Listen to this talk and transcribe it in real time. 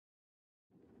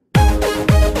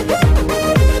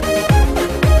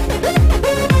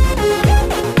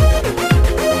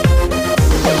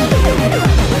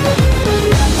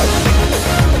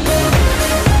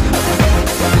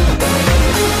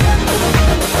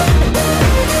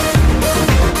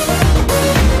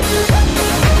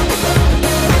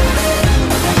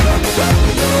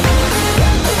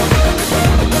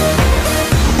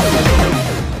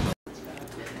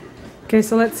Okay,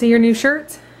 so let's see your new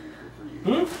shirts.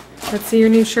 Let's see your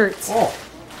new shirts. Oh,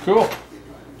 cool.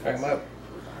 Check them out.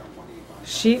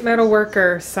 Sheet metal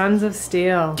worker, Sons of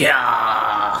Steel.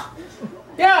 Yeah!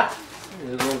 Yeah!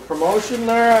 There's a little promotion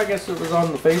there. I guess it was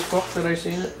on the Facebook that I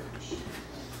seen it.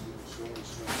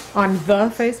 On the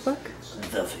Facebook?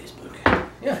 The Facebook.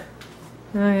 Yeah.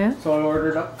 Oh yeah? So I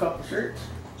ordered up a couple shirts.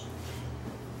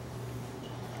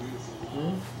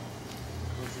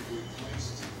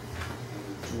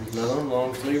 There's another one,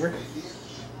 long sleever.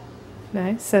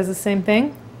 Nice. Says the same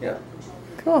thing? Yeah.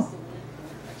 Cool.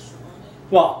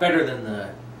 Well, better than the,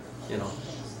 you know,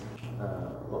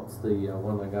 what's the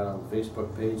one I got on the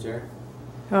Facebook page there?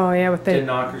 Oh yeah, with the Tin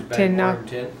knockers, tin bag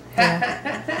tin.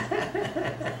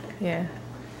 Yeah. Yeah.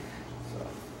 So,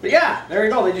 but yeah, there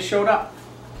you go. They just showed up.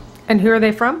 And who are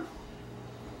they from?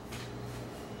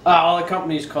 Well, the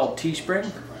company's called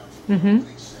Teespring.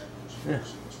 Mm-hmm. Yeah.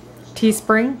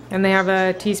 Teespring, and they have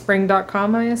a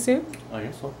teespring.com, I assume? I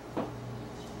guess so.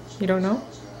 You don't know?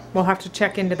 We'll have to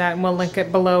check into that, and we'll link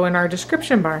it below in our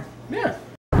description bar. Yeah.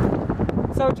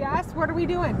 So Jess, what are we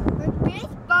doing?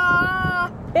 Baseball!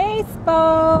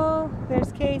 Baseball!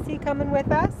 There's Casey coming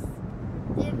with us.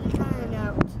 You're coming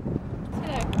out.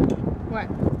 What?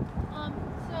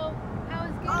 So I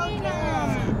was getting,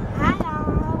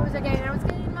 Hello. what was I getting? I was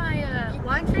getting my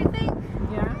lunch, I think.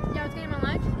 Yeah? Yeah, I was getting my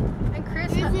lunch. And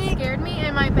Chris scared me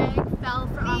and my bag fell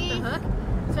off the hook.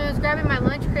 So I was grabbing my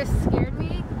lunch, Chris scared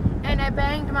me, and I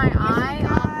banged my eye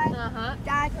off the hook.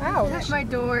 Dad. Ouch. Hit my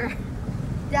door.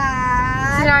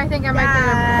 Dad. So now I think I might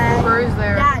get a bruise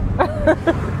there. Dad.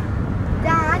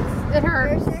 Dad. It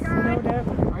hurts. No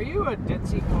doubt. Are you a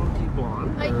ditzy county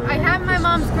blonde? I have my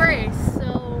mom's grace,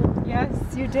 so. Yes,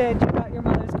 you did. You got your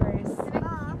mother's grace. And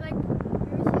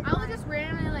I will just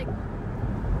randomly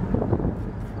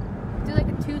do like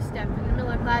a two-step in the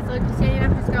middle of class. I'll just stand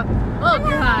up and just go, oh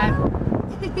god.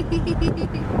 In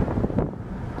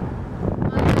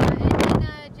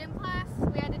gym class,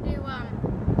 we had to do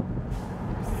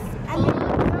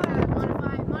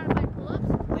pull-ups, modified pull-ups.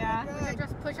 Yeah. These are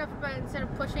just push-ups, but instead of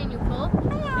pushing, you pull.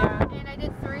 Yeah. And I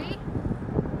did 3,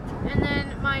 and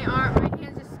then my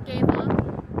hands just gave up,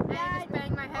 and I just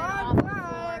banged my head off the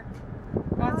floor.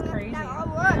 That's crazy.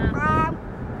 Yeah.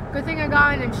 Good thing I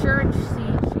got an insurance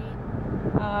sheet.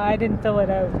 I didn't fill it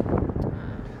out.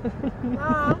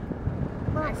 Mom.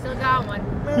 I still got one.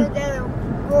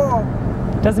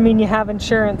 Doesn't mean you have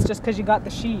insurance just because you got the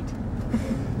sheet.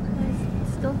 I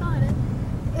still got it.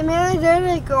 I'm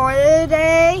gonna go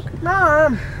today.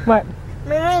 Mom. What?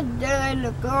 I'm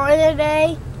gonna go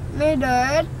today. My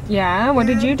dad. Yeah, what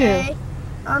did you do?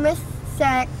 I'm a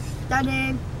sick.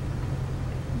 Studying.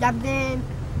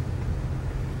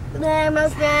 Then my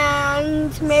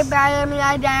friends, my brother,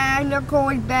 my dad, in the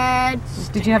cold bed.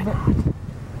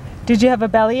 Did you have a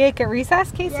bellyache at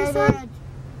recess, Casey Yeah, said? I did.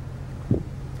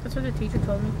 That's what the teacher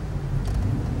told me.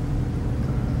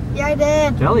 Yeah, I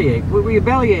did. Bellyache? What were you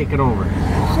bellyaching over?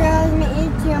 She let me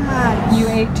eat too much. You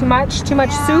ate too much? Too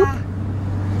much Yeah. soup?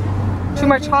 Too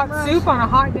much hot soup on a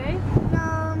hot day?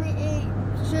 No, me eat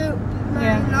soup. My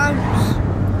Yeah. lunch.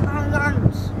 My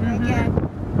lunch. Again.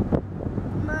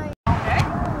 My.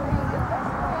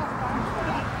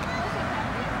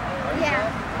 Yeah.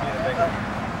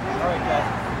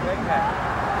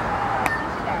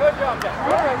 Good job, Jack.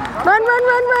 Run, run,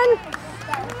 run, run!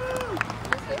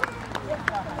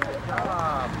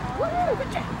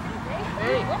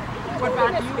 Hey, what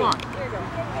back do you want?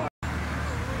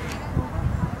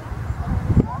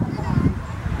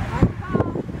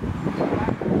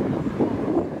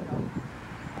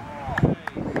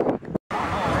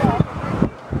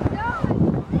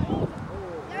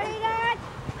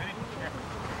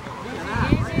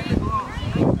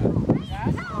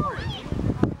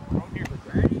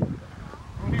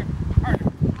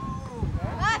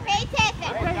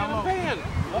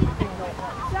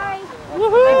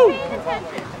 Woohoo!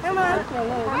 Come on.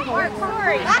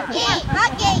 Sorry.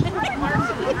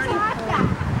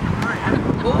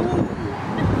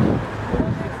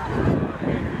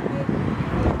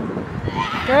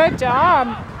 Good job.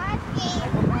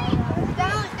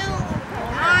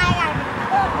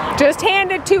 Just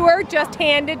hand it to her. Just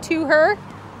hand it to her.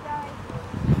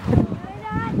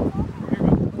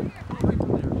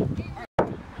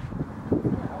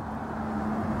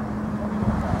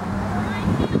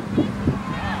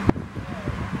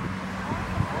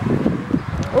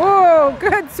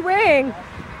 swing. Woo!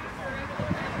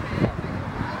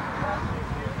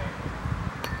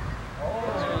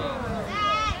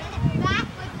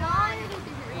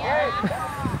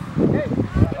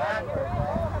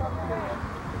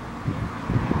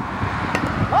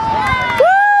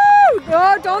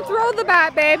 Oh, don't throw the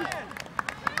bat, babe.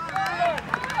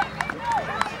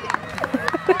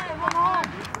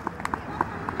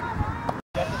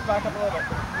 Just back up a little bit.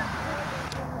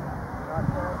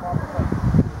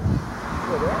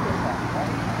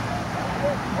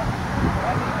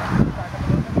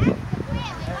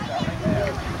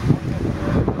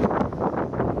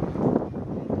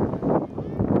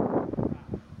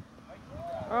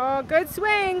 Oh, good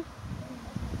swing.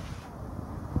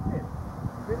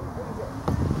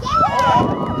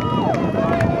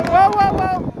 Whoa, whoa,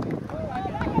 whoa.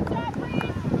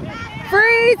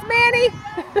 Freeze, Manny.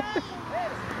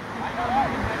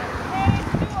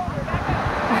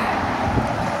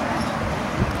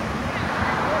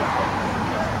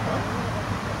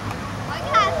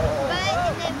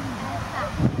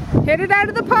 Hit it out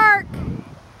of the park.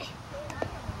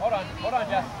 Hold on,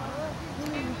 Jess.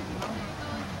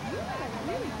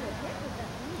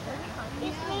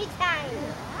 It's me time.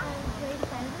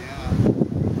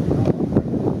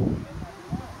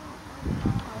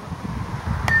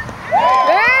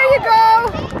 There you go.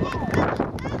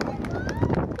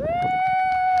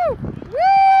 Woo! Woo!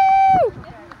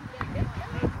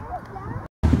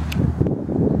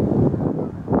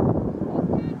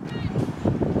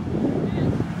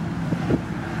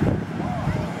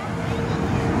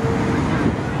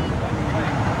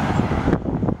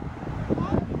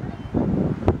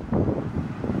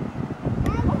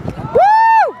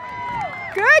 Woo!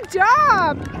 Good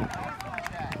job.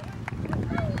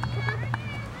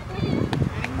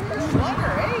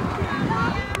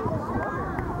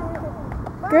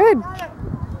 Good.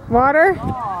 Water?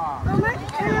 How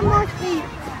much animals eat?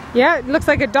 Yeah, it looks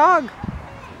like a dog.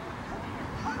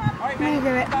 Let me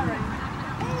do it.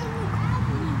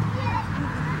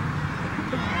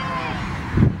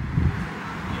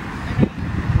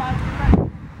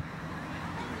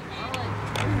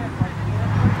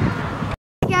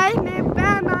 Guys,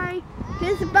 bye-bye.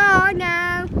 This is a ball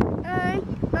now.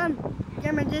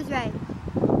 Camera this way.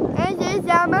 And this is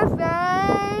my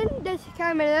friend. This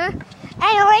camera.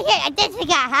 I don't like it.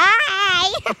 Jessica, hi.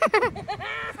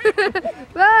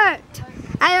 What?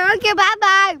 I don't like it.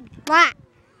 Bye-bye. What?